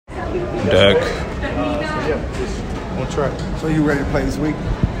Dak. On track. So you ready to play this week?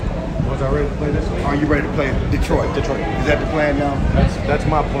 Was I ready to play this week? Are you ready to play Detroit? Detroit. Is that the plan now? That's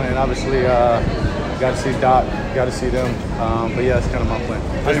my plan. Obviously, got to see Doc, got to see them. But yeah, that's kind of my plan.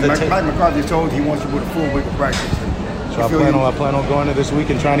 Mike McCarthy told he wants you with a full week of practice. So I plan on going to this week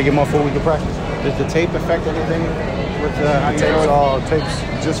and trying to get my full week of practice. Does the tape affect anything with how you Tapes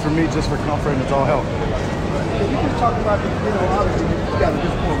just for me, just for comfort, and it's all health. Can you just talk about obviously you got a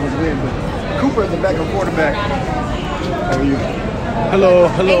disappointment win, but Cooper is the backup quarterback. How are you? Hello.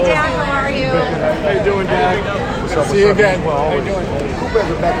 Hey, Dak, how are you? How you doing, Dak? See you again. How you doing? Cooper is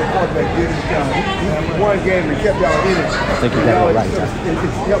the backup quarterback. He won a game and kept y'all in it. I think you got it right, Dak.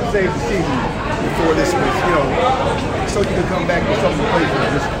 It's helped save the season before this was, so you can come back with something to play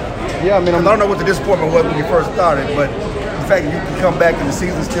for. Yeah, I don't know what the disappointment was when you first started, but the fact that you can come back and the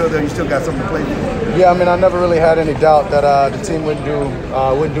season's still there, you still got something to play for. Yeah, I never really had any doubt that the team wouldn't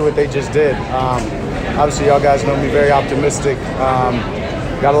do what they just did. Obviously, y'all guys know me, very optimistic.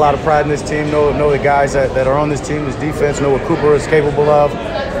 Got a lot of pride in this team. Know the guys that are on this team, this defense, know what Cooper is capable of.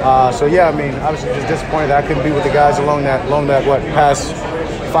 So yeah, obviously just disappointed that I couldn't be with the guys along that past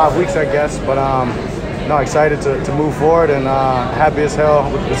 5 weeks, I guess. But no, excited to move forward and happy as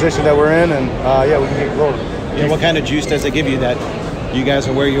hell with the position that we're in, and yeah, we can keep rolling. Yeah, what kind of juice does it give you that you guys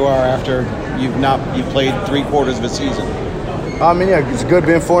are where you are after you've played 3/4 of a season? Yeah, it's good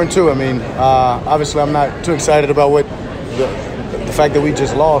being 4-2. Obviously I'm not too excited about what the fact that we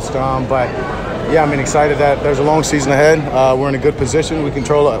just lost, but yeah, excited that there's a long season ahead. We're in a good position. We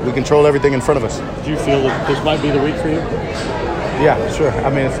control everything in front of us. Do you feel that this might be the week for you? Yeah, sure.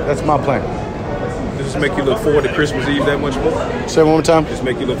 That's my plan. Does this make you look forward to Christmas Eve that much more? Say it one more time. Does this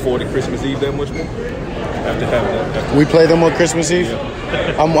make you look forward to Christmas Eve that much more? After having that. We play them on Christmas Eve?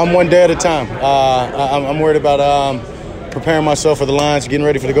 Yeah. I'm one day at a time. I'm worried about preparing myself for the Lions, getting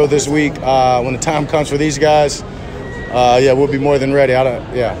ready for the go this week. When the time comes for these guys, yeah, we'll be more than ready.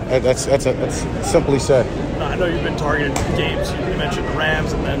 That's simply said. I know you've been targeting games. You mentioned the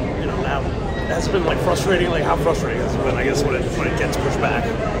Rams, and then now has it been frustrating? How frustrating has it been? I guess when it gets pushed back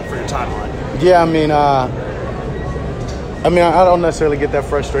for your timeline. Yeah, I don't necessarily get that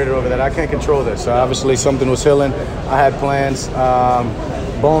frustrated over that. I can't control this. Obviously, something was healing. I had plans.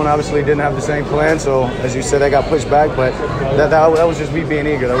 Bone obviously didn't have the same plan, so as you said, that got pushed back. But that was just me being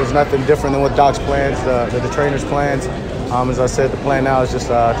eager. There was nothing different than what Doc's plans, the trainer's plans. As I said, the plan now is just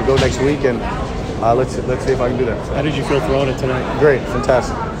to go next week, and let's see if I can do that. How did you feel throwing it tonight? Great,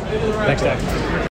 fantastic. Thanks, Dak.